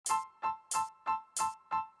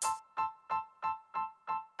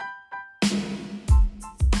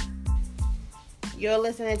You're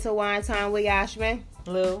listening to Wine Time with Yashmin.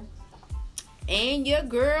 Lou. And your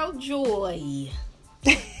girl, Joy.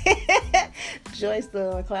 Joy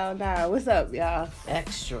still on cloud nine. What's up, y'all?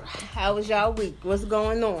 Extra. How was y'all week? What's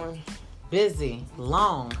going on? Busy.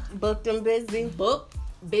 Long. Booked and busy? Book,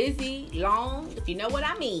 busy, long, if you know what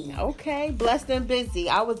I mean. Okay. Blessed and busy.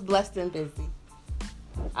 I was blessed and busy.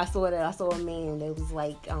 I saw a meme that was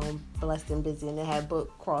like blessed and busy, and it had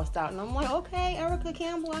book crossed out, and I'm like, okay, Erica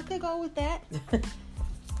Campbell, I could go with that.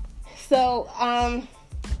 So I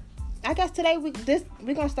guess today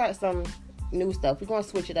we're gonna start some new stuff. We're gonna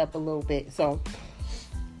switch it up a little bit. So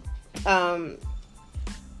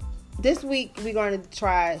this week we're gonna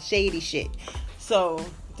try shady shit. So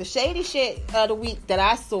the shady shit of the week that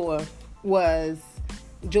I saw was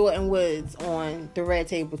Jordyn Woods on the Red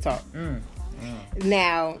Table Talk.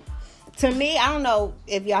 Now, to me, I don't know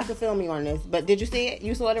if y'all can feel me on this, but did you see it?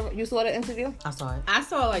 You saw the interview? I saw it. I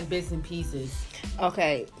saw like bits and pieces.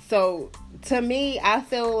 Okay, so to me, I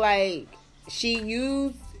feel like she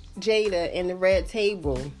used Jada in the Red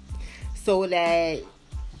Table so that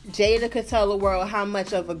Jada could tell the world how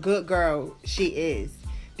much of a good girl she is.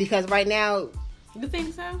 Because right now... You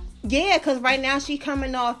think so? Yeah, because right now she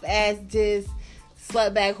coming off as this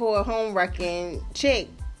slutbag whore home-wrecking chick.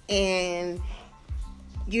 And,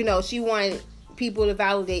 you know, she wanted people to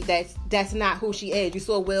validate that that's not who she is. You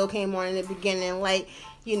saw Will came on in the beginning, like,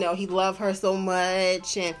 you know, he loved her so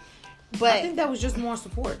much. But I think that was just more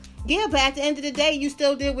support. Yeah, but at the end of the day, you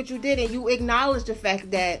still did what you did, and you acknowledged the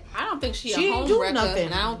fact that I don't think she a didn't home do wrecker, nothing.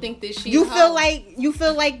 and I don't think that she. you feel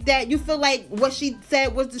like what she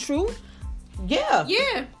said was the truth. Yeah.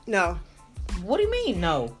 Yeah. No. What do you mean,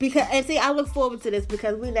 no? Because, and see, I look forward to this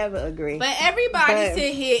because we never agree. But everybody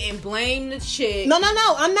sit here and blame the chick. No,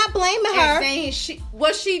 I'm not blaming her. Saying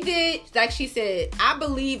what she did, like she said, I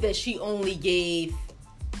believe that she only gave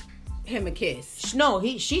him a kiss. No,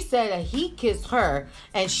 she said that he kissed her,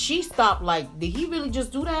 and she stopped. Like, did he really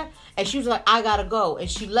just do that? And she was like, I gotta go,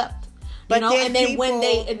 and she left. But And then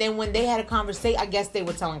when they had a conversation, I guess they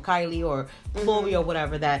were telling Kylie or Chloe or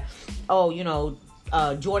whatever that,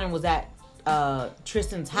 Jordyn was at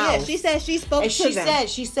Tristan's house. Yeah, she said she spoke and to them.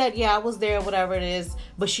 She said, yeah, I was there, whatever it is,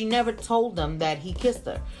 but she never told them that he kissed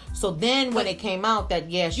her. So then when it came out that,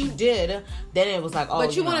 yeah, she did, then it was like, oh.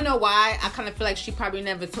 But you want to know why? I kind of feel like she probably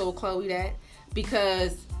never told Chloe that.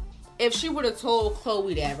 Because if she would have told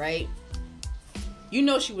Chloe that, right, you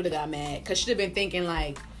know she would have got mad. Because she'd have been thinking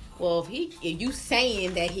like, well, if you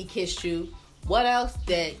saying that he kissed you, what else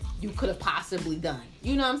that you could have possibly done?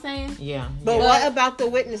 You know what I'm saying? Yeah. But what about the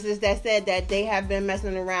witnesses that said that they have been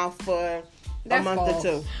messing around for a month or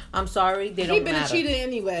two? I'm sorry, they don't matter. He been a cheater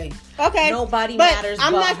anyway. Okay. Nobody matters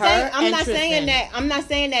but her. I'm not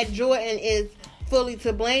saying that Jordyn is fully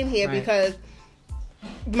to blame here because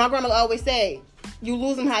my grandma always said, you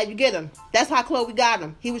lose him how you get him. That's how Chloe got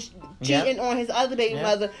him. He was cheating on his other baby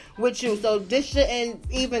mother with you. So this shouldn't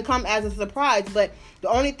even come as a surprise. But the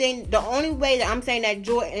only way that I'm saying that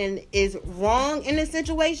Jordyn is wrong in this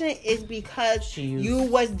situation is because you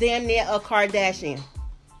was damn near a Kardashian.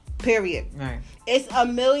 Period. Right. It's a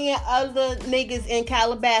million other niggas in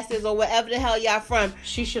Calabasas or wherever the hell y'all from.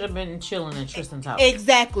 She should have been chilling in Tristan's house.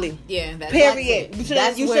 Exactly. Yeah. Period. You should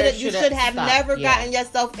have never Yeah. gotten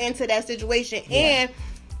yourself into that situation. Yeah. And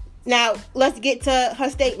now let's get to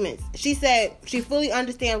her statements. She said she fully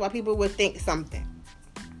understands why people would think something.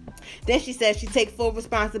 Then she said she takes full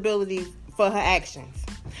responsibility for her actions.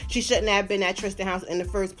 She shouldn't have been at Tristan's house in the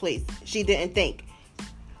first place. She didn't think.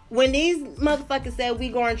 When these motherfuckers said we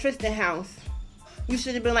going to Tristan's house, you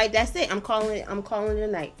should have been like, that's it. I'm calling it a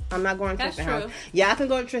night. I'm not going to Tristan's house. Yeah, I can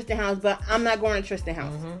go to Tristan's house, but I'm not going to Tristan's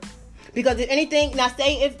house. Because if anything, now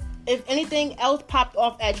say if anything else popped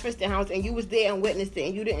off at Tristan's house and you was there and witnessed it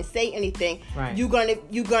and you didn't say anything, right, you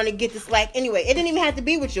gonna get the slack anyway. It didn't even have to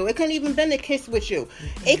be with you. It couldn't even been a kiss with you.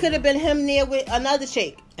 It could have been him there with another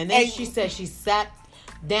chick. And then she said she sat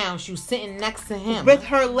down. She was sitting next to him with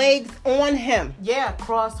her legs on him. Yeah,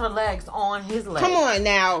 crossed her legs on his legs. Come on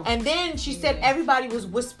now. And then she said everybody was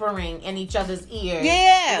whispering in each other's ears.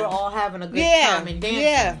 Yeah, we were all having a good time and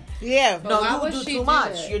dancing. Yeah. No, you do too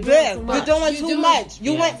much. You're doing too much. You're doing too much.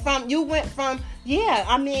 You went from. Yeah,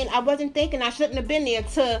 I mean, I wasn't thinking I shouldn't have been there.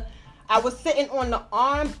 To I was sitting on the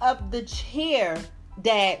arm of the chair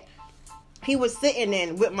that he was sitting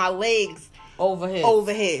in with my legs over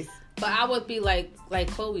his. But I would be like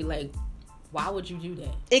Chloe, like, why would you do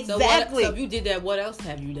that? Exactly. So if you did that, what else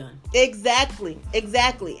have you done? Exactly.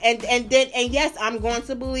 And yes, I'm going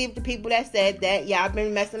to believe the people that said that, yeah, I've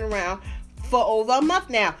been messing around for over a month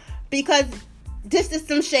now. Because this is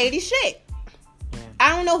some shady shit. Yeah.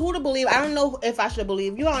 I don't know who to believe. I don't know if I should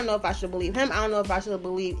believe you. I don't know if I should believe him. I don't know if I should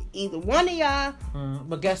believe either one of y'all.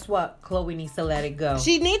 But guess what? Khloe needs to let it go.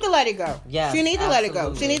 She needs to let it go. Yes, she needs to let it go.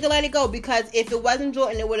 absolutely. She needs to let it go because if it wasn't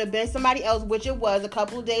Jordan, it would have been somebody else, which it was a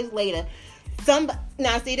couple of days later.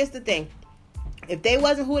 Now, see, this is the thing. If they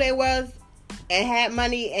wasn't who they was and had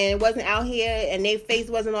money and wasn't out here and their face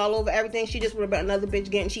wasn't all over everything, she just would have been another bitch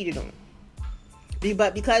getting cheated on.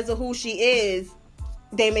 But because of who she is,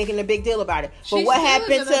 they making a big deal about it. But what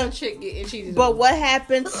happened to chick getting cheated But on. what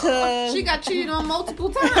happened to She got cheated on multiple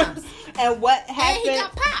times. and what And happened? he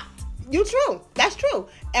got popped. You true. That's true.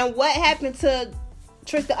 And what happened to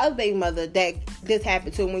Trish, the other baby mother that this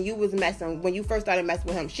happened to when you first started messing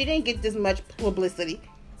with him? She didn't get this much publicity.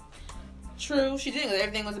 True, she didn't.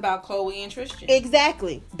 Everything was about Khloe and Tristan.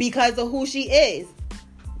 Exactly. Because of who she is.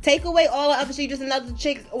 Take away all the other, she just another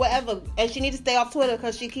chick, whatever. And she need to stay off Twitter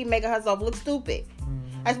because she keep making herself look stupid.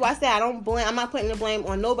 That's why I say I'm not putting the blame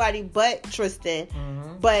on nobody but Tristan.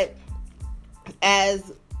 But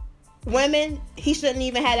as women, he shouldn't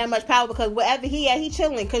even have that much power because wherever he at, he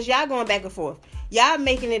chilling because y'all going back and forth. Y'all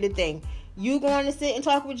making it a thing. You going to sit and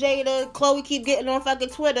talk with Jada, Khloe keep getting on fucking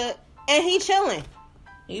Twitter, and he chilling.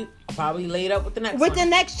 He probably laid up with the next With one. the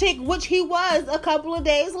next chick, which he was a couple of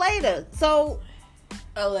days later. So,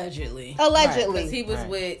 Allegedly. allegedly. Because he was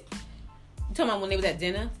with... You talking about when they was at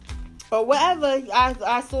dinner? Or whatever,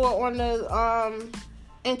 I saw on the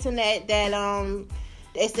internet that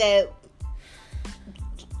they said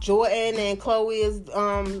Jordan and Khloe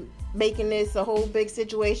is making this a whole big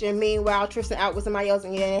situation. Meanwhile, Tristan out with somebody else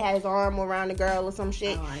and he had his arm around the girl or some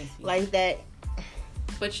shit like that.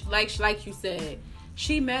 But like you said,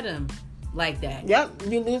 she met him like that. Yep,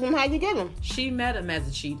 you lose him how you get him. She met him as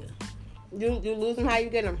a cheater. You lose him how you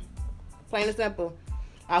get him. Plain and simple.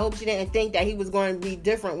 I hope she didn't think that he was going to be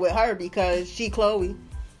different with her because she Khloe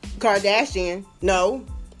Kardashian. No,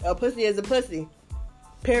 a pussy is a pussy.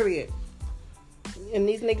 Period. And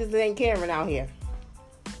these niggas ain't caring out here.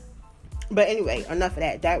 But anyway, enough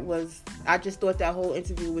of that. I just thought that whole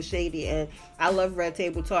interview was shady, and I love Red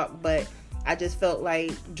Table Talk, but I just felt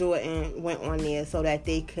like Jordan went on there so that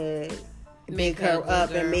they could make her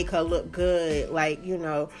up and make her look good. Like,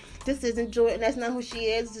 this isn't Jordan. That's not who she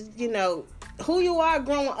is. Who you are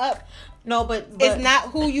growing up. No, but it's not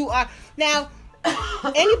who you are. Now,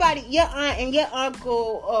 anybody, your aunt and your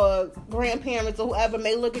uncle or grandparents or whoever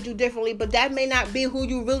may look at you differently, but that may not be who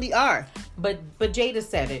you really are. But Jada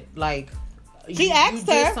said it. Like, she asked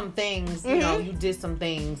her. You did some things, you did some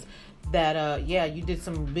things that, you did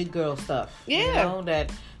some big girl stuff. Yeah.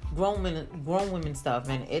 That grown women stuff,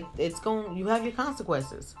 and you have your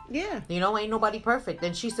consequences. Yeah. Ain't nobody perfect.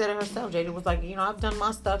 And she said it herself. Jada was like, I've done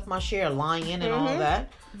my stuff, my share of lying and all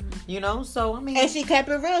that. So I mean, and she kept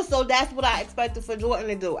it real. So that's what I expected for Jordan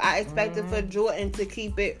to do. I expected for Jordan to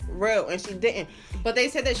keep it real, and she didn't. But they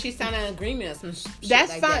said that she signed an agreement or some shit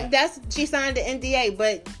That's like fine. that. She signed the NDA,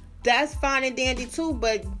 but that's fine and dandy too.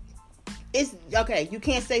 But it's okay. You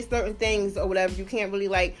can't say certain things or whatever. You can't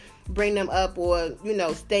really bring them up or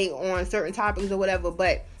stay on certain topics or whatever.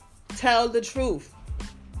 But tell the truth.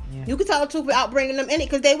 Yeah. You can tell the truth without bringing them in it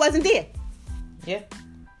because they wasn't there. Yeah.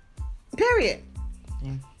 Period.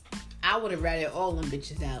 Yeah. I would have ratted all them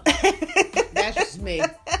bitches out. That's just me.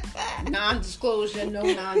 Non-disclosure, no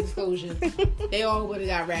non-disclosure. They all would have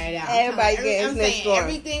got ratted out. Everybody getting snitched on.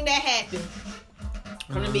 Everything that happened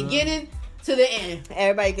from the beginning to the end.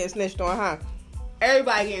 Everybody getting snitched on, huh?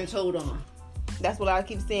 Everybody getting told on. That's what I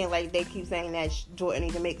keep saying. They keep saying that Jordan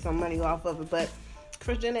need to make some money off of it, but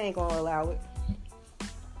Kris Jenner ain't gonna allow it.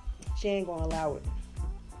 She ain't gonna allow it.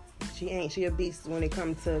 She ain't. She a beast when it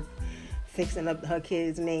comes to fixing up her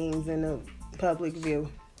kids' names in the public view.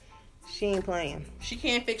 She ain't playing. She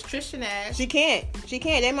can't fix Tristan ass. She can't.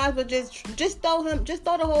 They might as well just throw him. Just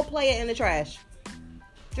throw the whole player in the trash.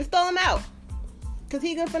 Just throw him out. Cause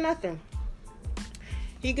he good for nothing.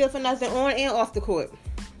 He good for nothing on and off the court.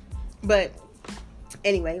 But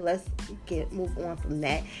anyway, let's move on from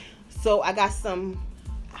that. So I got some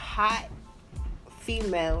hot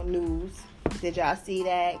female news. Did y'all see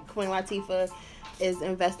that Queen Latifah is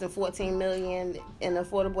investing $14 million in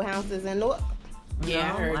affordable houses in Newark?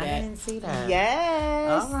 Yeah, I heard that. I didn't see that.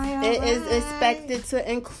 Yes. All right. It is expected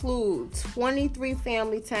to include 23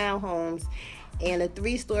 family townhomes and a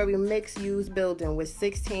 3-story mixed-use building with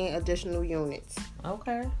 16 additional units.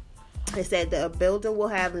 Okay. It said the building will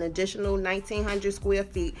have an additional 1,900 square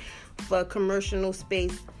feet for commercial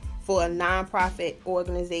space for a nonprofit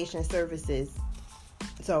organization services.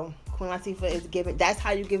 So Queen Latifah is giving. That's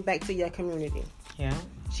how you give back to your community. Yeah.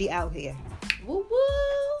 She out here. Woo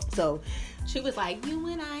woo. So She was like,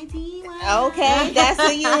 UNIT. Okay, that's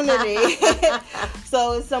a unity.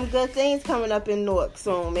 So it's some good things coming up in Newark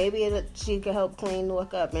soon. Maybe she could help clean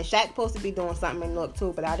Newark up. And Shaq supposed to be doing something in Newark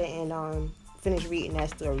too, but I didn't finish reading that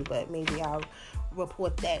story. But maybe I'll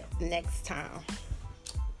report that next time.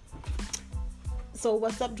 So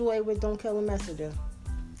what's up, Joy, with Don't Kill a Messenger?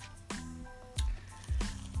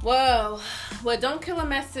 Well, with Don't Kill a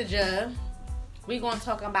Messenger, we're going to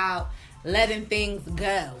talk about letting things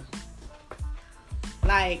go.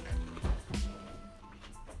 Like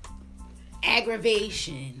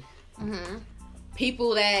aggravation. Mm-hmm.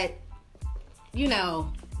 People that, you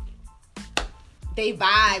know, they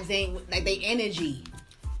vibes ain't, like they energy.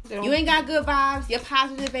 You ain't got good vibes, your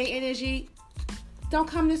positive ain't energy, don't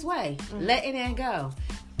come this way. Mm-hmm. Letting it go.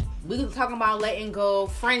 We were talking about letting go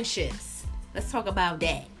friendships. Let's talk about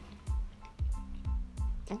that.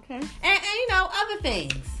 Okay. And you know, other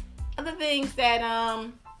things that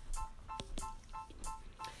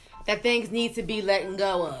that things need to be letting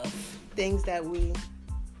go of. Things that we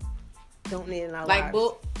don't need in our like lives.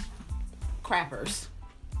 book crappers.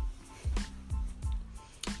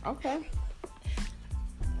 Okay.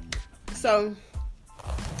 So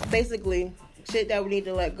basically, shit that we need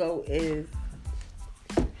to let go is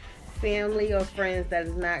family or friends that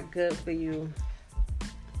is not good for you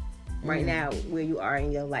right now where you are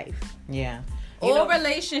in your life. Yeah. Or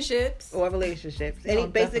relationships.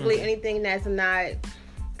 Basically anything that's not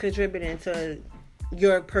contributing to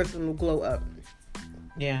your personal glow up.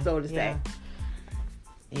 Yeah. So to say.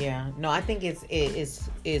 Yeah. No, I think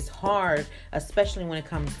it's hard, especially when it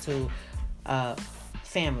comes to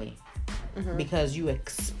family. Mm-hmm. Because you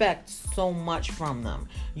expect so much from them.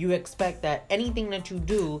 You expect that anything that you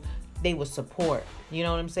do, they will support. You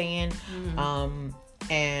know what I'm saying? Mm-hmm.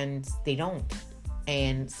 And they don't.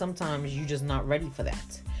 And sometimes you're just not ready for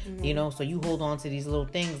that. Mm-hmm. You know, so you hold on to these little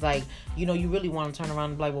things like, you know, you really want to turn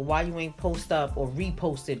around and be like, well, why you ain't post up or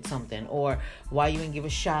reposted something? Or why you ain't give a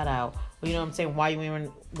shout out? Or, you know what I'm saying? Why you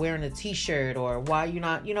ain't wearing a t-shirt? Or why you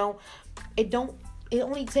not, you know, it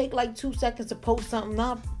only take like 2 seconds to post something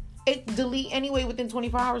up. It delete anyway within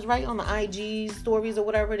 24 hours, right? On the IG stories or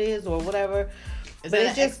whatever it is or whatever. Is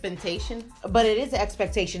that an expectation? But it is an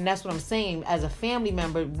expectation. That's what I'm saying. As a family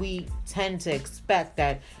member, we tend to expect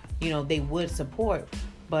that, you know, they would support.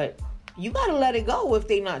 But you got to let it go if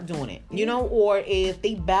they're not doing it, you know, or if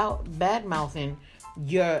they bad mouthing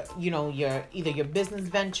your either your business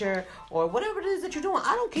venture or whatever it is that you're doing.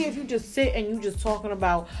 I don't care if you just sit and you just talking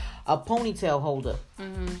about a ponytail holder.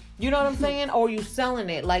 Mm-hmm. You know what I'm saying? Or you selling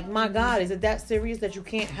it. Like, my God, is it that serious that you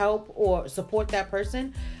can't help or support that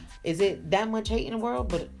person? Is it that much hate in the world?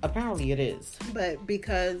 But apparently it is. But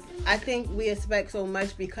because I think we expect so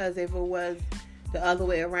much, because if it was the other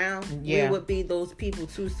way around, we would be those people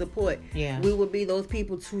to support. Yeah. We would be those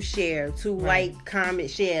people to share, to like,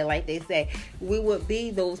 comment, share, like they say. We would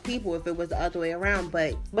be those people if it was the other way around.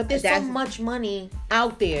 But there's so much money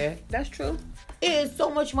out there. That's true. It is so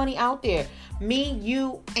much money out there. Me,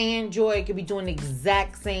 you, and Joy could be doing the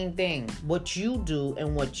exact same thing. What you do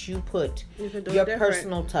and what you put, your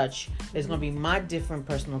personal touch is going to be my different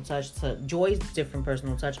personal touch to Joy's different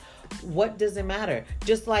personal touch. What does it matter?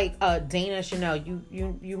 Just like Dana Chanel,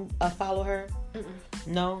 you follow her? Mm-mm.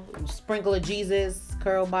 No? Sprinkle of Jesus,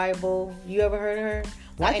 Curl Bible. You ever heard of her?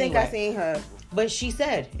 Well, I think I seen her. But she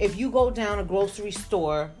said, if you go down a grocery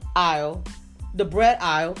store aisle, the bread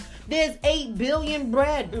aisle, there's 8 billion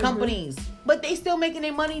bread companies, but they still making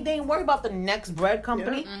their money. They ain't worried about the next bread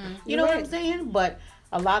company. Yeah. Mm-hmm. You know what I'm saying? But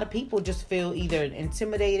a lot of people just feel either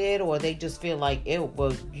intimidated or they just feel like,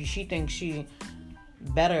 she thinks she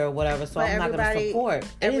better or whatever, so I'm not going to support.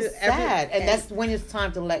 It is sad, and that's when it's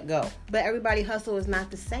time to let go. But everybody hustle is not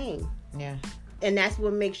the same. Yeah. And that's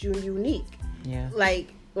what makes you unique. Yeah.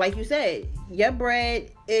 Like you said, your bread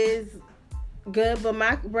is good, but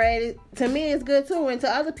my bread to me is good too, and to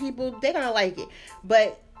other people they're gonna like it.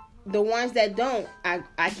 But the ones that don't,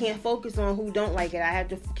 I can't focus on who don't like it. I have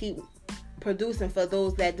to keep producing for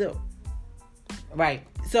those that do. Right.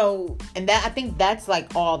 So, and that, I think that's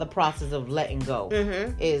like all the process of letting go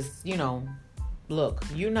is, you know, look,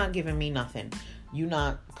 you're not giving me nothing. You're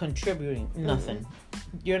not contributing nothing.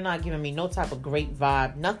 You're not giving me no type of great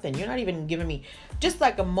vibe, nothing. You're not even giving me just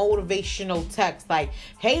like a motivational text like,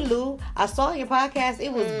 hey, Lou, I saw your podcast.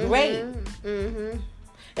 It was great. Mm-hmm.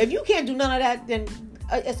 If you can't do none of that, then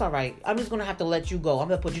it's all right. I'm just going to have to let you go. I'm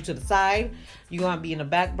going to put you to the side. You're going to be in the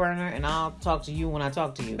back burner, and I'll talk to you when I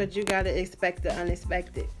talk to you. But you got to expect the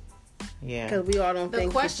unexpected. Yeah. Because we all don't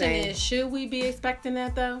think the question same. is, should we be expecting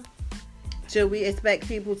that, though? Should we expect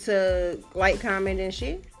people to like, comment, and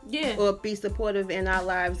share? Yeah. Or be supportive in our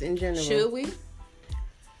lives in general? Should we?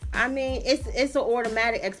 I mean, it's an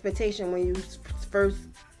automatic expectation when you first,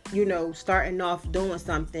 starting off doing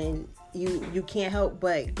something. You can't help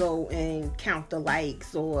but go and count the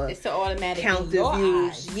likes or it's an automatic count the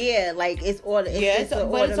views. Eyes. Yeah, like it's But it's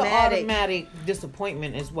an automatic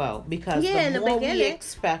disappointment as well, because the more we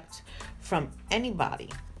expect from anybody,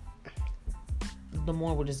 the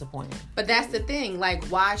more we're disappointed. But that's the thing. Like,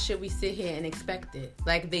 why should we sit here and expect it?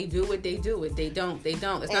 Like, they do it, they do it. They don't. It's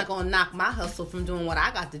not going to knock my hustle from doing what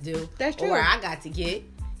I got to do. That's true. Or where I got to get.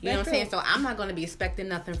 You know what I'm saying? So I'm not going to be expecting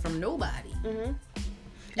nothing from nobody. Mm-hmm.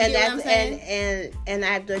 And that's and I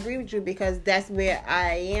have to agree with you, because that's where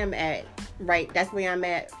I am at. Right, that's where I'm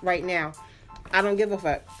at right now. I don't give a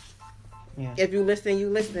fuck. Yeah. If you listen, you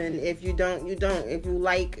listen. If you don't, you don't. If you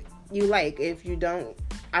like, you like. If you don't,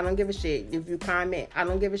 I don't give a shit. If you comment, I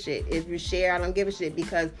don't give a shit. If you share, I don't give a shit,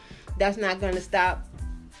 because that's not going to stop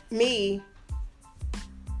me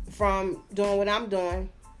from doing what I'm doing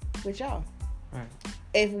with y'all. Right.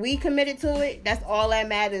 If we committed to it, that's all that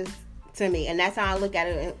matters to me, and that's how I look at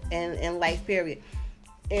it in life, period.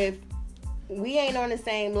 If we ain't on the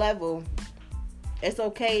same level, it's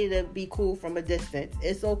okay to be cool from a distance.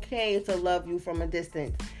 It's okay to love you from a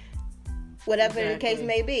distance, whatever the case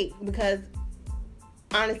may be, because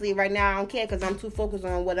honestly right now I don't care, because I'm too focused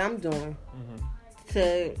on what I'm doing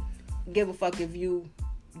to give a fuck if you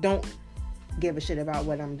don't give a shit about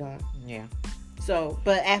what I'm doing. Yeah. So,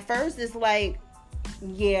 but at first it's like,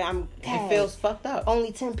 yeah, it feels fucked up.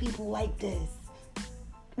 Only 10 people like this.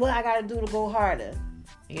 What I gotta do to go harder?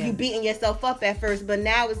 Yeah. You beating yourself up at first, but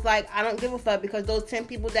now it's like, I don't give a fuck, because those 10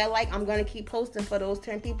 people that like, I'm gonna keep posting for those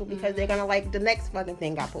 10 people, because they're gonna like the next fucking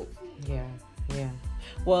thing I post. Yeah.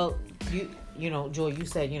 Well, you know, Joy, you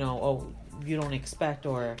said, you don't expect,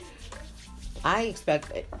 or I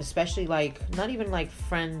expect, especially like, not even like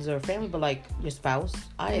friends or family, but like your spouse.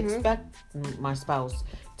 I expect my spouse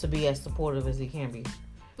to be as supportive as he can be.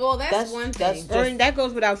 Well, that's one thing. That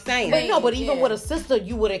goes without saying. But even with a sister,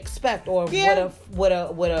 you would expect, or with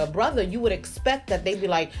a brother, you would expect that they'd be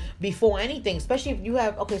like, before anything, especially if you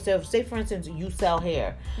have, so say for instance, you sell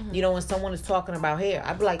hair, when someone is talking about hair,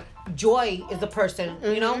 I'd be like, Joy is the person,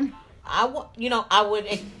 I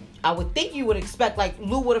would think you would expect, like,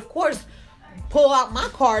 Lou would, of course, pull out my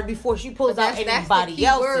card before she pulls out anybody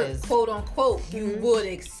else's. Word, quote unquote, you would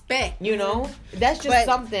expect. That's just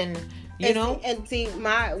something. And see,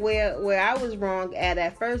 where I was wrong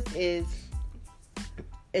at first is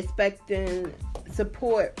expecting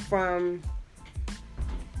support from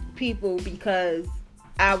people because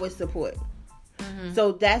I would support.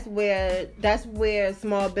 So that's where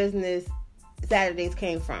Small Business Saturdays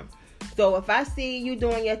came from. So if I see you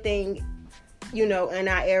doing your thing, in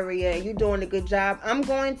our area, you doing a good job, I'm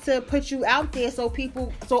going to put you out there so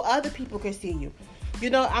other people can see you.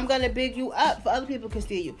 I'm going to big you up for other people to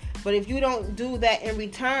see you. But if you don't do that in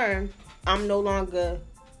return, I'm no longer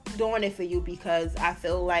doing it for you, because I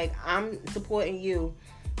feel like I'm supporting you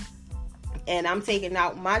and I'm taking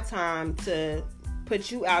out my time to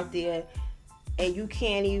put you out there, and you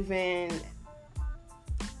can't even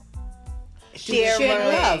share the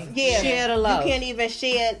love. Yeah. Share the love. You can't even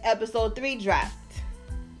share episode 3 dropped.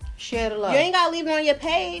 Share the love. You ain't gotta leave it on your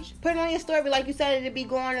page. Put it on your story, like you said, it'll be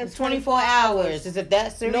going in 24 hours. Is it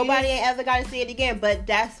that serious? Nobody ain't ever gotta see it again. But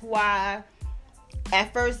that's why,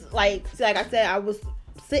 at first, like I said, I was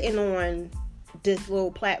sitting on this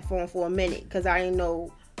little platform for a minute, because I didn't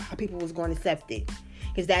know how people was going to accept it.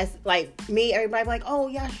 Because that's like me. Everybody be like, "Oh,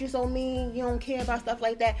 Yash, you're so mean. You don't care about stuff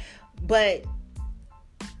like that." But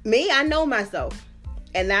me, I know myself,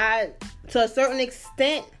 and to a certain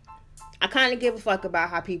extent, I kind of give a fuck about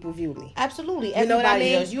how people view me. Absolutely.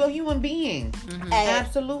 Everybody does. You're a human being.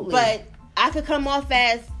 Absolutely. But I could come off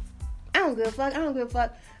as, I don't give a fuck.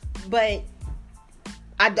 But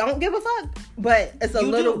I don't give a fuck. But it's a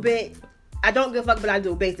little bit, I don't give a fuck, but I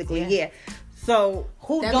do, basically. Yeah. So,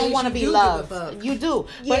 who don't want to be loved? You do.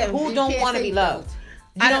 But who don't want to be loved?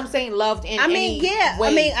 You know what I'm saying? Loved in any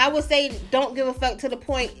way. I would say don't give a fuck to the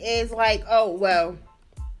point is like, oh, well,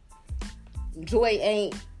 Joy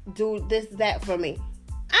ain't do this, that for me.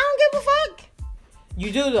 I don't give a fuck.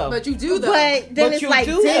 You do though. But you do though. But then it's like,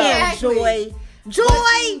 damn, Joy. Joy.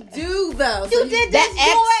 You do though. You did this,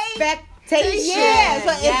 Joy. Expectation. Yeah.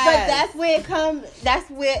 But that's where it comes. That's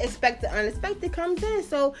where expected unexpected comes in.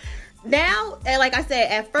 So now, and like I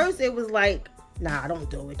said, at first it was like, nah, don't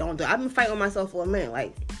do it. I've been fighting with myself for a minute.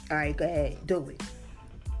 Like, all right, go ahead, do it.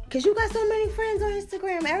 Because you got so many friends on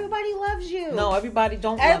Instagram. Everybody loves you. No, everybody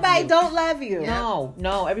don't love you.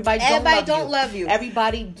 No, everybody don't love you.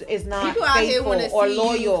 Everybody is not faithful or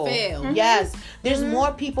loyal. Mm-hmm. Yes. There's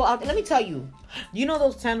more people out there. Let me tell you. You know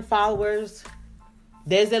those 10 followers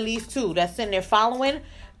There's at least 2 that's sitting there following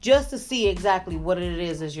just to see exactly what it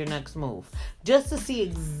is your next move. Just to see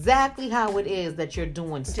exactly how it is that you're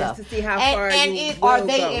doing stuff. Just to see how far are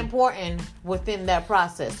they important within that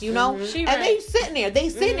process, you know? Mm-hmm. And they sitting there. They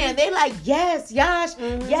sitting there and they like, yes, Yash,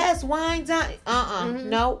 yes, wine time.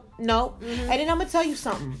 No. And then I'm going to tell you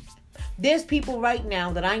something. There's people right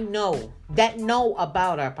now that I know that know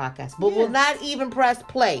about our podcast, but will not even press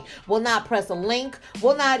play, will not press a link,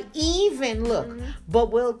 will not even look,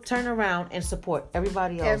 but will turn around and support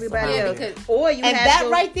everybody else. Because, and that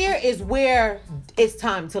right there is where it's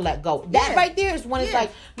time to let go. That right there is when it's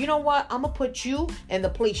like, you know what? I'm going to put you in the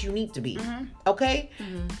place you need to be. Okay?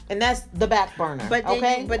 And that's the back burner. But then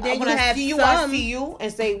okay? but then when you I have see you, some, I see you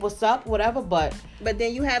and say, what's up, whatever, but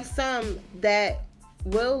then you have some that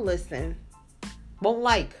will listen, won't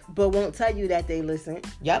like, but won't tell you that they listen.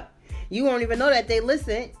 Yep. You won't even know that they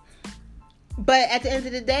listen. But at the end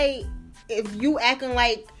of the day, if you acting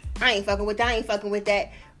like I ain't fucking with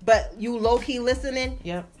that, but you low key listening,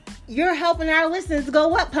 yep, you're helping our listens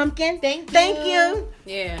go up, pumpkin. Thank you.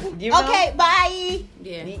 Yeah. You know? Okay, bye.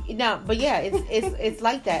 Yeah. No, but yeah, it's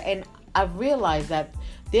like that, and I've realized that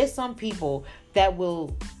there's some people that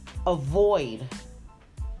will avoid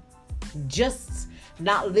just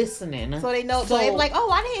not listening. So they know. So they be like, "Oh,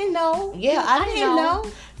 I didn't know." Yeah, I didn't know.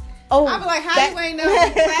 Oh, I be like, "How you ain't know?"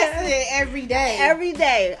 Class every day. Every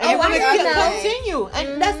day. And I didn't continue,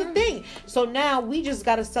 and that's the thing. So now we just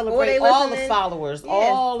got to celebrate all the followers,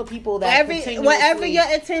 all the people that whatever your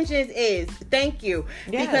intentions is. Thank you,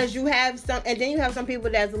 Yeah. because you have some, and then you have some people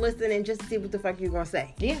that's listening just to see what the fuck you gonna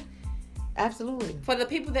say. Yeah. Absolutely. For the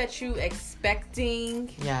people that you expecting,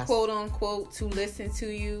 quote unquote, to listen to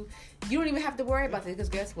you, you don't even have to worry about this, because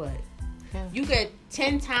guess what? Yeah. You get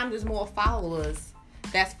 10 times as more followers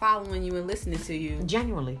that's following you and listening to you.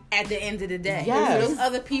 Genuinely. At the end of the day. Yes. Those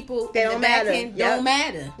other people They don't matter. Don't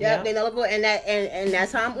matter. Yep, they know, and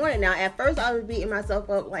that's how I'm on it now. At first, I was beating myself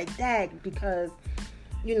up like dag, because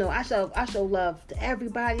you know, I show love to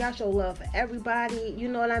everybody. I show love for everybody. You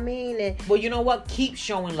know what I mean? And well, you know what? Keep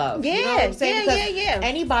showing love. Yeah, you know what I'm saying? yeah.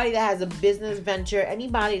 Anybody that has a business venture,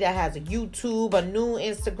 anybody that has a YouTube, a new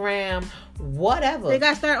Instagram, whatever, they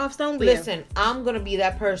got to start off somewhere. Listen, I'm gonna be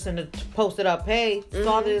that person to post it up. Hey,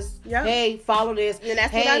 saw this. Yep. Hey, follow this. And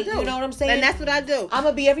that's what I do. You know what I'm saying? And that's what I do. I'm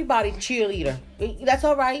gonna be everybody's cheerleader. That's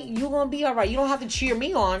all right. You're gonna be all right. You don't have to cheer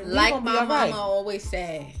me on. Like my mama always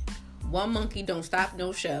said, one monkey don't stop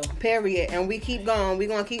no show. Period. And we keep going. We're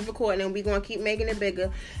going to keep recording, and we're going to keep making it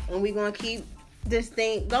bigger, and we're going to keep this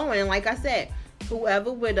thing going. And like I said,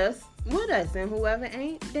 whoever with us, and whoever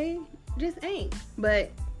ain't, they just ain't.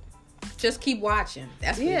 But just keep watching.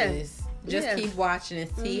 That's what it is. Just keep watching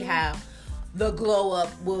and see how the glow up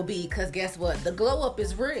will be, because guess what? The glow up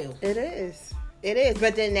is real. It is.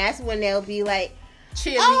 But then that's when they'll be like,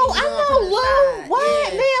 oh, I know Lou.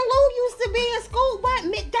 What? Yeah. Man, Lou used to be in school.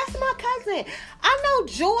 What? That's my cousin. I know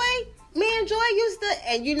Joy. Man, Joy used to,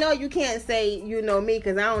 and you know you can't say you know me,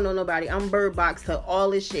 because I don't know nobody. I'm bird box to all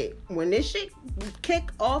this shit. When this shit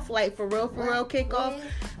kick off, like for real kick off,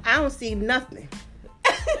 I don't see nothing.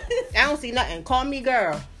 I don't see nothing. Call me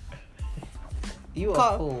girl. You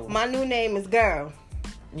a fool. My new name is Girl.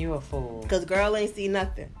 You a fool. Because girl ain't see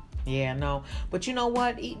nothing. Yeah, no. But you know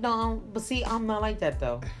what? No, but see, I'm not like that,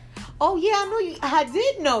 though. Oh, yeah, I knew you. I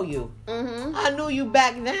did know you. Mm-hmm. I knew you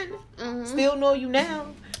back then. Mm-hmm. Still know you now.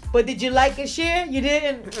 But did you like and share? You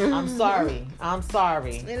didn't? Mm-hmm. I'm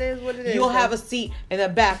sorry. It is what it is. You'll have a seat in the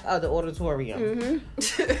back of the auditorium.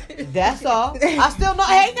 Mm-hmm. That's all. I still know.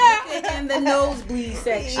 Hey, girl. In the nosebleed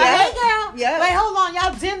section. Hey, girl. Yep. Wait, hold on.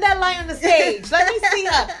 Y'all dim that light on the stage. Let me see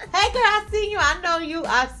her. Hey, girl, I see you. I know you.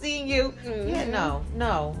 I seen you. Mm-hmm. Yeah,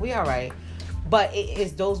 no. We all right. But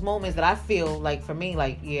it's those moments that I feel like, for me,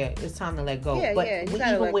 like, yeah, it's time to let go. Yeah, but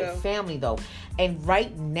even with family, though. And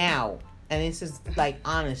right now, and this is like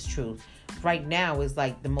honest truth, right now is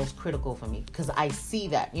like the most critical for me, because I see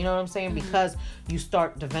that, you know what I'm saying? Mm-hmm. Because you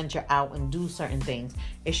start to venture out and do certain things,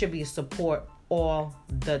 it should be a support all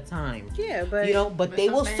the time. Yeah, but you know, but they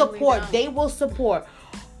will support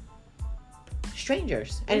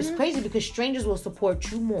strangers, and it's crazy because strangers will support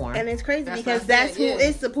you more. And it's crazy because that's who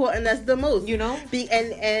is supporting us the most, you know.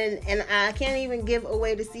 And I can't even give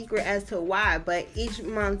away the secret as to why, but each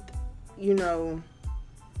month, you know,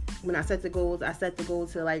 when I set the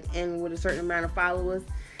goals to like end with a certain amount of followers,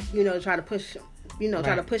 you know, try to push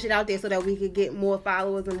it out there so that we could get more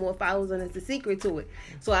followers, and it's the secret to it.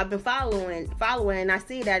 So I've been following, and I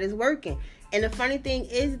see that it's working. And the funny thing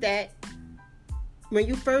is that when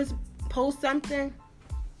you first post something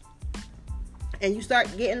and you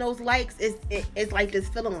start getting those likes, it's like this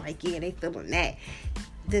feeling like, yeah, they feeling that.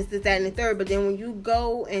 this, that, and the third. But then when you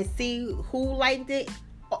go and see who liked it,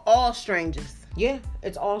 all strangers. Yeah,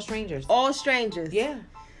 it's all strangers. All strangers. Yeah.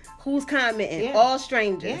 Who's commenting? Yeah. All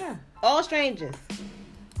strangers. Yeah. All strangers.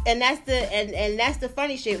 And that's the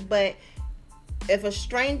funny shit. But if a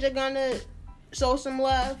stranger gonna show some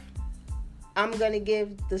love, I'm gonna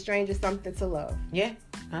give the stranger something to love. Yeah,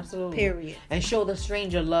 absolutely. Period. And show the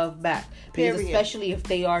stranger love back. Because Period. especially if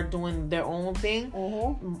they are doing their own thing,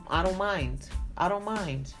 I don't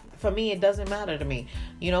mind. For me, it doesn't matter to me.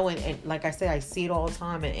 You know, and like I said, I see it all the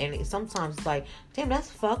time. And sometimes it's like, damn,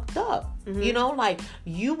 that's fucked up. Mm-hmm. You know, like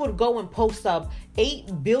you would go and post up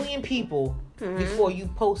 8 billion people before you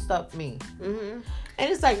post up me. Mm-hmm.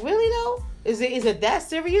 And it's like, really though? Is it that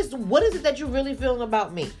serious? What is it that you're really feeling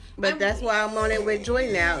about me? But that's why I'm on it with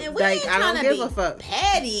Joy now. And Like, I don't give a fuck.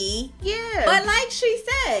 Petty. Yeah. But like she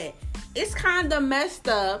said, it's kind of messed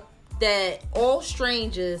up that all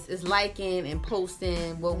strangers is liking and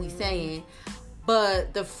posting what we saying.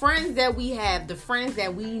 But the friends that we have, the friends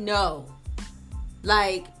that we know,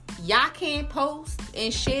 like, y'all can't post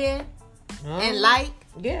and share and like.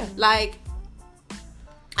 Yeah. Like,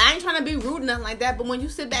 I ain't trying to be rude or nothing like that, but when you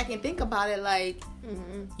sit back and think about it, like,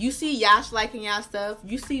 you see Yash liking y'all stuff,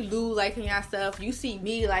 you see Lou liking y'all stuff, you see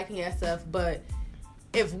me liking y'all stuff, but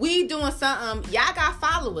if we doing something, y'all got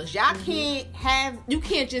followers. Y'all you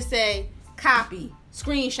can't just say copy,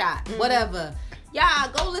 screenshot, whatever.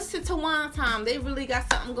 Y'all go listen to One Time. They really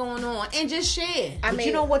got something going on, and just share. But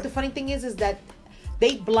you know what the funny thing is that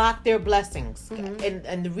they block their blessings.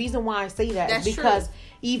 And the reason why I say that is because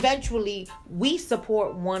eventually we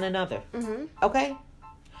support one another. Okay?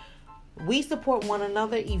 We support one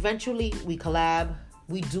another. Eventually we collab.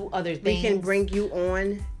 We do other things. We can bring you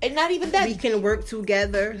on. And not even that. We can work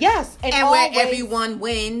together. Yes. And where everyone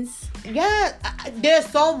wins. Yeah. There's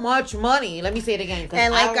so much money. Let me say it again.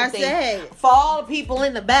 And like I said, for all the people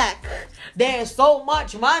in the back, there's so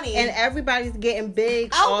much money. And everybody's getting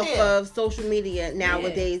big off of social media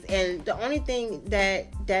nowadays. Yeah. And the only thing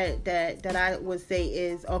that I would say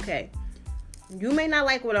is, okay, you may not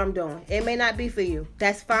like what I'm doing. It may not be for you.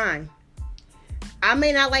 That's fine. I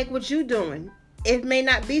may not like what you're doing. It may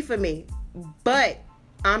not be for me, but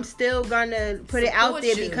I'm still gonna put it out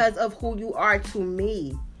there because of who you are to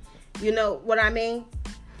me. You know what I mean?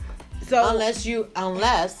 So unless you're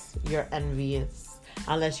envious,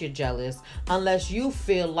 unless you're jealous, unless you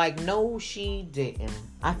feel like no, she didn't.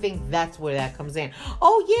 I think that's where that comes in.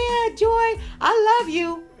 Oh yeah, Joy, I love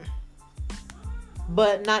you.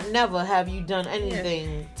 But never have you done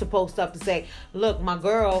anything to post up to say, look, my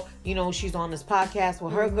girl, you know, she's on this podcast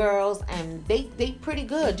with her girls and they pretty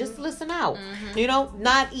good. Just listen out. You know,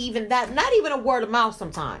 not even a word of mouth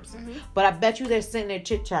sometimes. But I bet you they're sitting there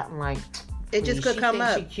chit-chatting like, it just could come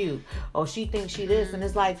up. She cute. Or she thinks she this. And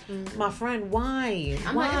it's like, my friend, why?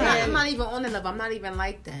 I'm not even on that level. I'm not even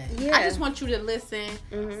like that. Yeah. I just want you to listen,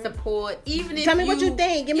 support. Even if tell me what you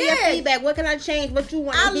think. Give me your feedback. What can I change? What you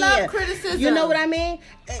want to hear? I love criticism. You know what I mean?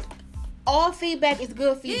 All feedback is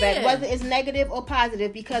good feedback, whether it's negative or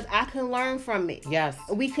positive, because I can learn from it. Yes.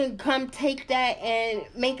 We can come take that and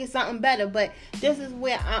make it something better. But this is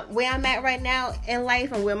where I'm at right now in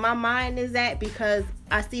life and where my mind is at, because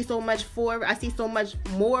I see so much for it. I see so much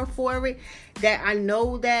more for it that I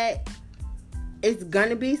know that it's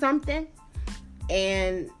gonna be something.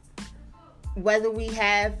 And whether we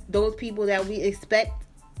have those people that we expect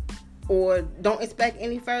or don't expect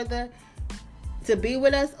any further to be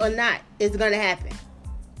with us or not, it's gonna happen.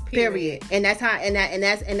 Period. And that's how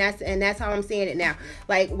that's how I'm seeing it now.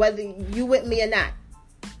 Like, whether you with me or not,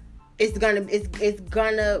 it's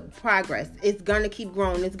gonna progress. It's gonna keep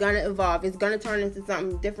growing. It's gonna evolve. It's gonna turn into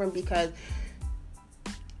something different, because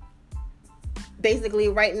basically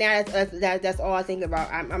right now that's all I think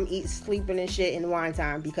about. I'm eating, sleeping, and shit in Wine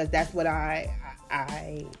Time, because that's what I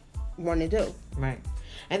want to do. Right.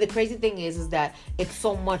 And the crazy thing is that it's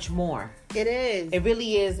so much more. It is. It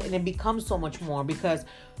really is, and it becomes so much more because,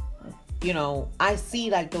 you know, I see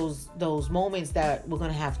like those moments that we're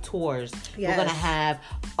gonna have tours. Yes. We're gonna have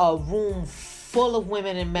a room full of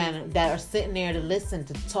women and men that are sitting there to listen,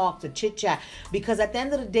 to talk, to chit chat. Because at the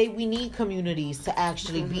end of the day, we need communities to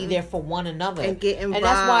actually be there for one another and get involved. And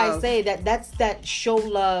that's why I say that's that show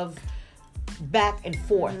love back and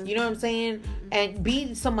forth. You know what I'm saying? And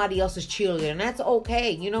be somebody else's cheerleader, and that's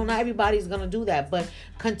okay. You know, not everybody's gonna do that, but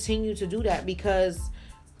continue to do that, because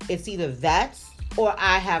it's either that or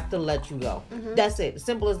I have to let you go. That's it.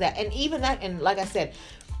 Simple as that. And even that, and like I said,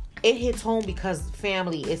 it hits home because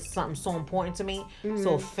family is something so important to me.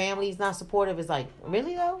 So if family's not supportive, it's like,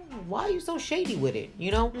 really though? Why are you so shady with it?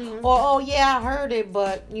 You know? Or, oh yeah, I heard it,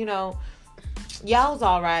 but you know, Y'all's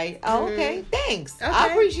all right. Oh, okay. Thanks. Okay. I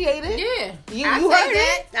appreciate it. Yeah. You I heard take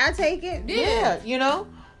it. that. I take it. Yeah. You know,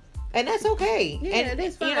 and that's okay. Yeah, and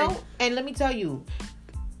that's fine. You know, and let me tell you,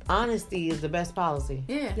 honesty is the best policy.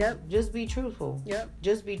 Yeah. Yep. Just be truthful. Yep.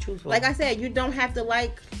 Just be truthful. Like I said, you don't have to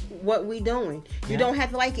like what we doing. You Yeah. don't have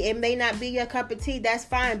to like it. It may not be your cup of tea. That's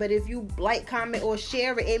fine. But if you like, comment, or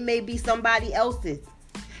share it, it may be somebody else's.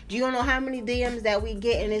 You don't know how many DMs that we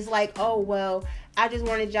get, and it's like, oh, well, I just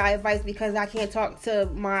wanted y'all advice because I can't talk to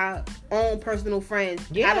my own personal friends.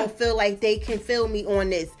 Yeah. I don't feel like they can feel me on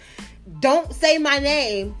this. Don't say my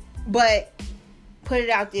name, but put it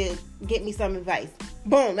out there. Get me some advice.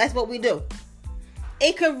 Boom. That's what we do.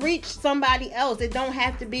 It could reach somebody else. It don't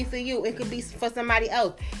have to be for you. It could be for somebody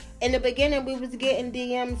else. In the beginning, we was getting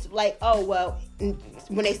DMs like, oh, well,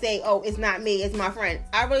 when they say, oh, it's not me, it's my friend.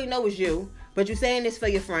 I really know it's you, but you're saying this for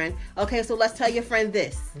your friend. Okay, so let's tell your friend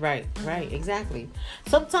this. Right, exactly.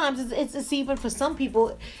 Sometimes it's even for some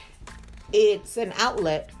people, it's an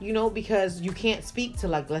outlet, you know, because you can't speak to,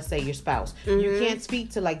 like, let's say your spouse. You can't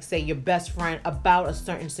speak to, like, say your best friend about a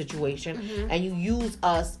certain situation, and you use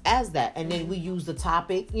us as that, and then we use the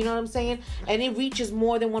topic, you know what I'm saying? And it reaches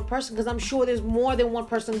more than one person, because I'm sure there's more than one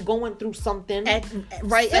person going through something At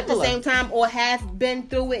the same time, or have been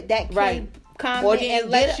through it, that can comment and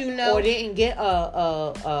let you know. Or didn't get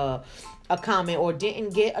a comment, or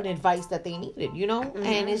didn't get an advice that they needed, you know?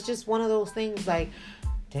 And it's just one of those things, like,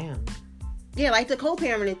 damn. Yeah, like the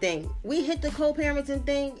co-parenting thing. We hit the co-parenting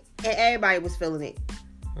thing, and everybody was feeling it.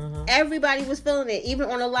 Everybody was feeling it.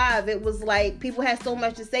 Even on a live, it was like people had so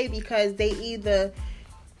much to say because they either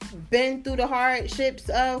been through the hardships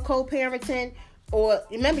of co-parenting, or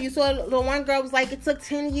remember you saw the one girl was like, it took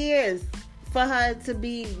 10 years for her to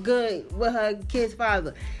be good with her kid's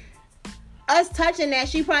father. Us touching that,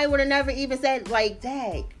 she probably would have never even said, like,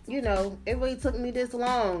 Dad, you know, it really took me this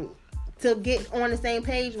long to get on the same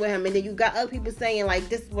page with him. And then you got other people saying, like,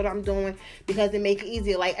 this is what I'm doing because it make it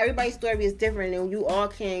easier. Like, everybody's story is different, and you all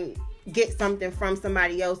can get something from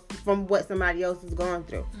somebody else, from what somebody else is going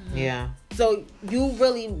through. Yeah. So you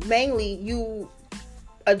really, mainly, you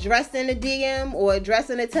addressing a DM or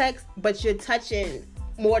addressing a text, but you're touching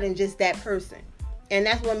more than just that person. And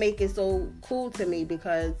that's what makes it so cool to me,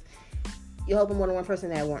 because you're helping more than one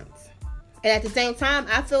person at once. And at the same time,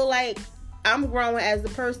 I feel like I'm growing as a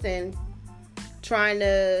person, trying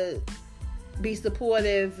to be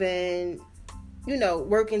supportive and, you know,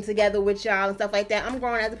 working together with y'all and stuff like that. I'm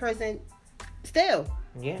growing as a person still.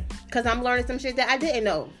 Yeah. Because I'm learning some shit that I didn't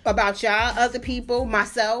know about y'all, other people,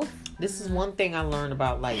 myself. This is one thing I learned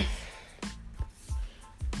about life.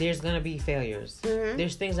 There's going to be failures.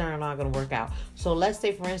 There's things that are not going to work out. So let's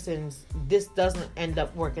say, for instance, this doesn't end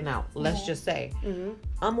up working out. Let's just say.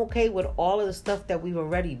 I'm okay with all of the stuff that we've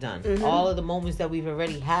already done. All of the moments that we've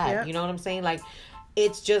already had. Yep. You know what I'm saying? Like,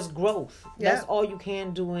 it's just growth. Yep. That's all you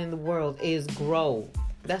can do in the world is grow.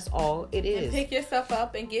 That's all it is. And pick yourself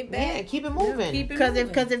up and get back. Yeah, keep it moving. Because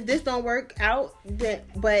if this don't work out, then,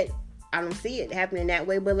 but I don't see it happening that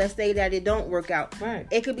way. But let's say that it don't work out. Right.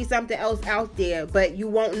 It could be something else out there, but you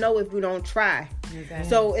won't know if you don't try. Exactly.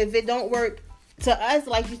 So if it don't work, to us,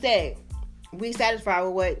 like you said, we satisfied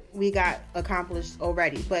with what we got accomplished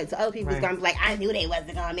already. But to other people, it's gonna be like, I knew they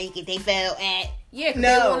wasn't gonna make it. They fell at. Yeah, No.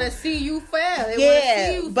 they want to see you fail. They want to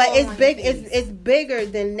see you but fall it's on big. your face. It's bigger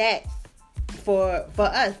than that for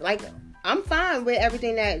us. Like, I'm fine with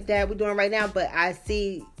everything that we're doing right now, but I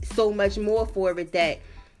see so much more for it that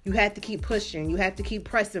you have to keep pushing. You have to keep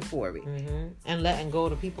pressing for it. And letting go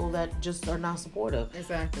to people that just are not supportive.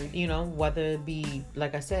 Exactly. You know, whether it be,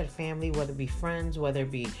 like I said, family, whether it be friends, whether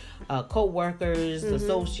it be co-workers,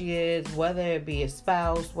 associates, whether it be a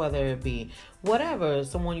spouse, whether it be whatever,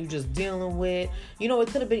 someone you just dealing with. You know, it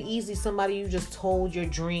could have been easy somebody you just told your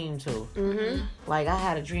dream to. Like, I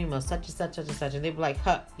had a dream of such and such, such and such. And they'd be like,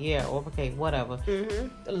 huh, yeah, okay, whatever.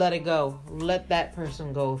 Let it go. Let that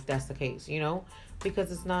person go if that's the case, you know?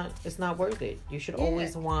 Because it's not worth it. You should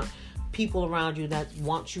always want people around you that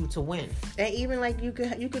want you to win. And even like you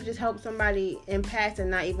could just help somebody in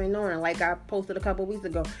passing, not even knowing. Like I posted a couple weeks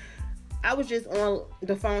ago, I was just on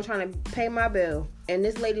the phone trying to pay my bill, and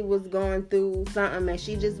this lady was going through something, and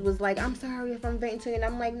she just was like, "I'm sorry if I'm venting to you," and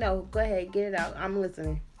I'm like, "No, go ahead, get it out. I'm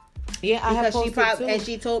listening." Yeah, I have posted too. And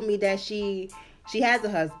she told me that she has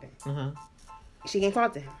a husband. She can't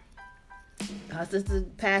talk to him. Her sister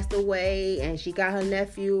passed away, and she got her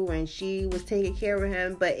nephew, and she was taking care of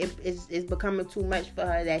him. But it's becoming too much for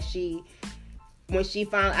her. That when she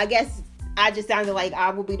found, I guess I just sounded like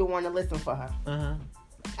I would be the one to listen for her.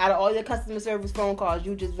 Out of all your customer service phone calls,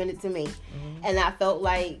 you just vented to me, and I felt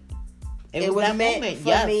like It was that meant moment. for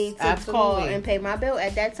Yes, me to absolutely. call and pay my bill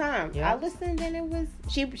at that time. Yeah. I listened and it was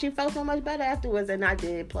she felt so much better afterwards, and I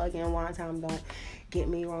did plug in one time. Don't get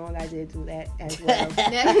me wrong, I did do that as well.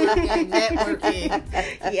 Networking.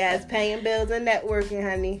 Yes, paying bills and networking,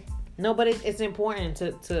 honey. No, but it's important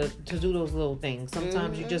to do those little things.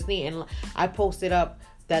 Sometimes you just need. And I posted up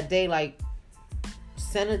that day, like,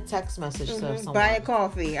 send a text message to someone. Buy a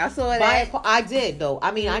coffee. I saw that. I did though.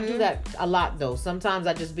 I mean, I do that a lot though. Sometimes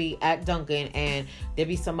I just be at Dunkin' and there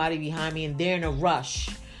be somebody behind me and they're in a rush,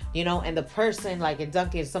 you know. And the person like at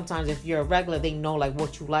Dunkin', sometimes if you're a regular, they know like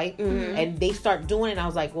what you like, and they start doing it. And I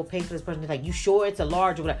was like, well, pay for this person. They're like, you sure it's a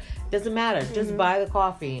large or whatever? Doesn't matter. Just buy the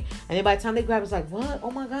coffee. And then by the time they grab it, it's like, what?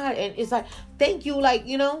 Oh my god! And it's like, thank you, like,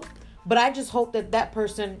 you know. But I just hope that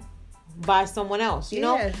person by someone else, you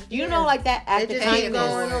know, like that act of kindness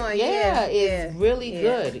going on. it's really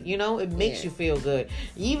good. You know, it makes you feel good,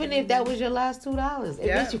 even if that was your last $2.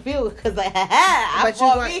 It makes you feel good because like, I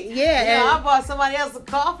bought somebody else a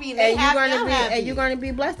coffee, and you're gonna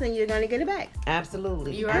be blessed, and you're gonna get it back.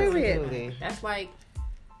 Absolutely, You're absolutely. right. That's like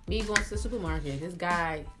me going to the supermarket. This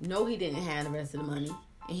guy, no, he didn't have the rest of the money,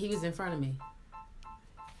 and he was in front of me.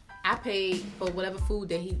 I paid for whatever food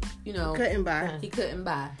that he, couldn't buy. He couldn't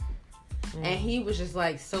buy. And he was just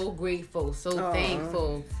like so grateful, so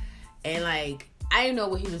thankful. And like, I didn't know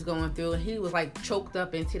what he was going through. And he was like choked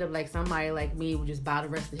up and teared up like somebody like me would just buy the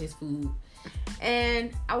rest of his food.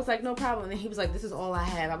 And I was like, no problem. And he was like, this is all I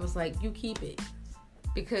have. I was like, you keep it.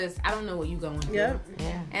 Because I don't know what you're going through. Yeah.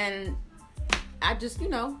 And I just,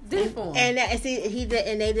 did it for him. And he did,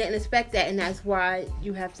 and they didn't expect that. And that's why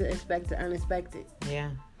you have to expect the unexpected.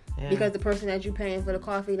 Yeah. Because the person that you're paying for the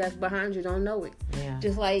coffee that's behind you don't know it. Yeah.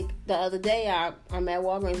 Just like the other day, I'm at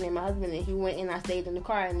Walgreens with my husband, and he went and I stayed in the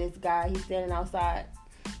car, and this guy, he's standing outside,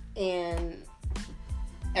 and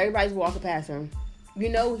everybody's walking past him.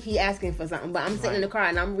 He asking for something, but I'm sitting in the car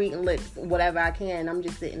and I'm reading lips, whatever I can. I'm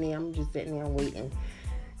just sitting there. I'm waiting.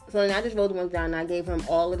 So then I just rolled the ones down and I gave him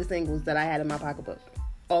all of the singles that I had in my pocketbook.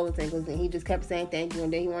 All the singles, and he just kept saying thank you,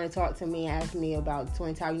 and then he wanted to talk to me and ask me about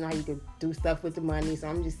Twin Towers, how you could do stuff with the money. So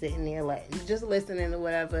I'm just sitting there like just listening or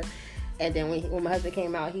whatever. And then when my husband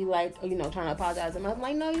came out, he like trying to apologize, and I'm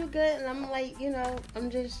like, no, you're good. And I'm like, I'm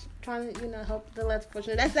just trying to help the less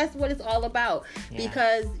fortunate. That's what it's all about,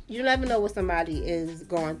 because you never know what somebody is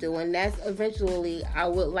going through, and that's eventually I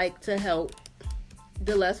would like to help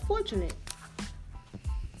the less fortunate.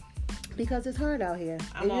 Because it's hard out here.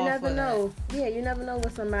 I'm and you all never for know. That. Yeah, you never know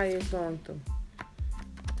what somebody is going through.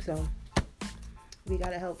 So, we got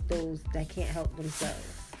to help those that can't help themselves.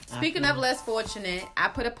 Speaking of less fortunate, I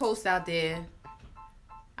put a post out there.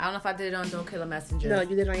 I don't know if I did it on Don't Kill a Messenger. No, you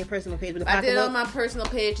did it on your personal page. I did it on my personal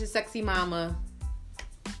page, the Sexy Mama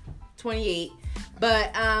 28.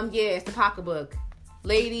 But, it's the pocketbook.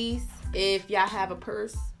 Ladies, if y'all have a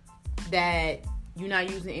purse that you're not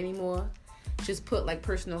using anymore, just put like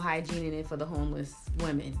personal hygiene in it for the homeless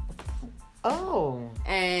women. Oh.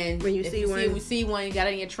 And when you see one, you got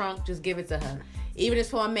it in your trunk, just give it to her. Even if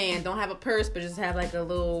it's for a man, don't have a purse, but just have like a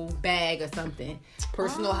little bag or something.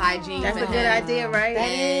 Personal hygiene. That's a good idea, right?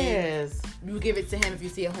 That is. You give it to him if you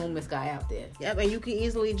see a homeless guy out there. Yep, and you can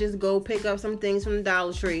easily just go pick up some things from the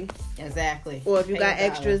Dollar Tree. Exactly. Or if you got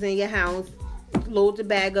extras in your house, load the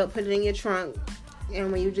bag up, put it in your trunk. And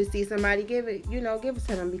when you just see somebody give it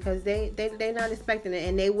to them, because they're not expecting it,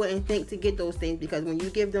 and they wouldn't think to get those things, because when you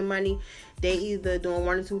give them money, they either doing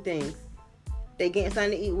one or two things. They getting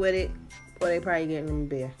something to eat with it, or they probably getting them a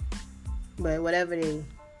beer. But whatever they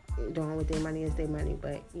doing with their money is their money,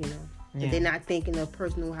 but they're not thinking of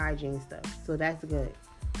personal hygiene stuff. So that's good.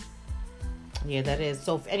 Yeah, that is.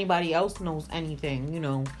 So if anybody else knows anything,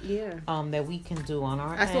 that we can do on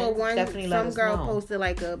our end, I saw one, definitely some let us girl know. posted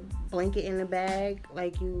like a blanket in a bag,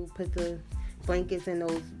 like you put the blankets in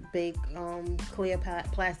those big clear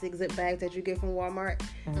plastic zip bags that you get from Walmart,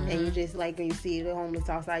 and you just like when you see the homeless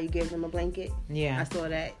outside, you give them a blanket. Yeah, I saw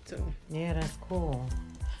that too. Yeah, that's cool.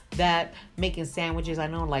 That making sandwiches, I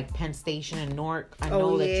know, like Penn Station and Newark, I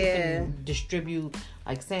know that you can distribute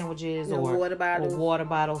like sandwiches or water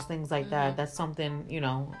bottles, things like that. That's something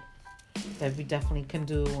that we definitely can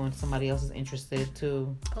do when somebody else is interested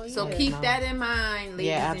too. Oh, yeah. So keep that in mind,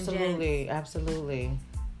 ladies and gents. Absolutely.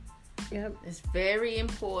 Yep, it's very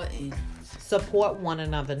important. Support one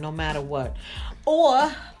another no matter what,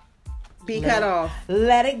 or cut off.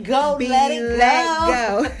 Let it go. Let it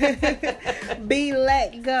go. Be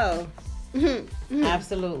let go.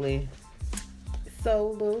 Absolutely.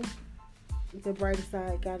 So, Boo, the brighter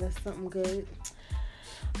side got us something good.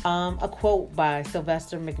 A quote by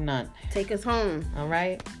Sylvester McNutt. Take us home. All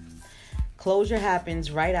right. Closure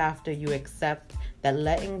happens right after you accept that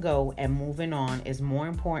letting go and moving on is more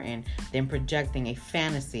important than projecting a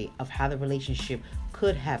fantasy of how the relationship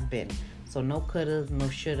could have been. So no could've, no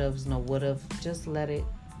should've, no would've. Just let it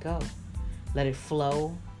go. Let it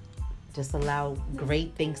flow. Just allow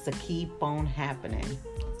great things to keep on happening.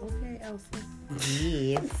 Okay, Elsa.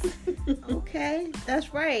 Yes. Okay,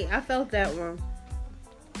 that's right. I felt that one.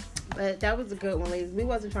 But that was a good one, ladies. We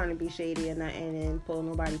wasn't trying to be shady or nothing and pull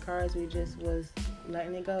nobody cards. We just was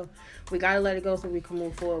letting it go. We gotta let it go so we can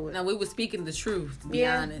move forward. Now we were speaking the truth, to be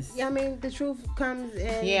honest. Yeah, I mean the truth comes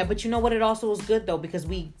in. Yeah, but you know what? It also was good though because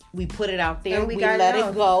we put it out there, And we got let it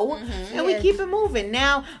it go, and we Yeah. keep it moving.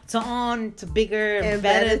 Now on to bigger and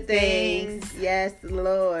better things. Yes,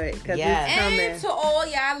 Lord. Because Yes. it's coming. And to all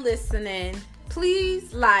y'all listening,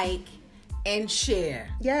 please like and share.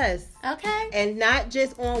 Yes. Okay? And not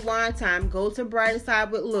just on Wine Time. Go to Brighter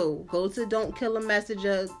Side with Lou. Go to Don't Kill a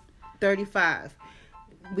Messenger 35.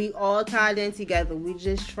 We all tied in together. We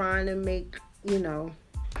just trying to make, we're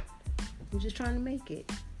just trying to make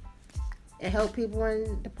it. And help people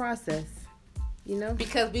in the process.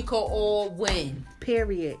 Because we could all win.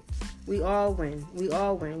 Period. We all win. We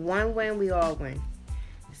all win. One win, we all win.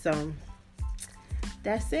 So,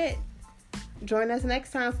 that's it. Join us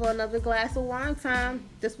next time for another glass of wine time.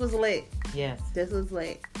 This was lit. Yes. This was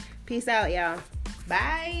lit. Peace out, y'all.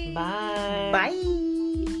 Bye. Bye. Bye.